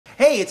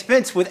Hey, it's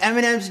Vince with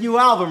Eminem's new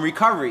album,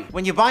 Recovery.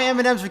 When you buy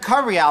Eminem's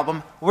Recovery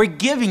album, we're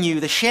giving you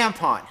the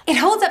Shamwow. It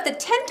holds up to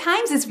 10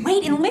 times its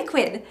weight in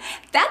liquid.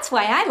 That's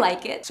why I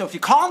like it. So if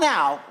you call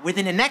now,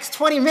 within the next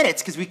 20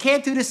 minutes, because we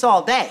can't do this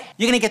all day,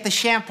 you're gonna get the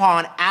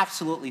Shamwow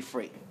absolutely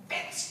free.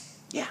 Vince!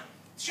 Yeah.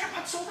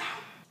 Shamwow sold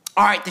out.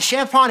 All right, the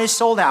Shamwow is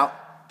sold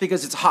out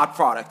because it's a hot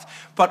product.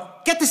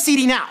 But get the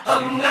CD now.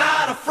 I'm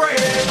not afraid.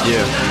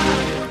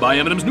 Yeah. Buy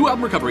Eminem's new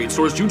album Recovery. It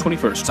stores June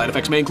 21st. Side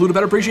effects may include a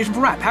better appreciation for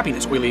rap,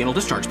 happiness, oily anal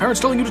discharge,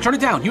 parents telling you to turn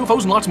it down,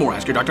 UFOs, and lots more.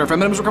 Ask your doctor if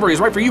Eminem's Recovery is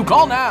right for you.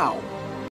 Call now.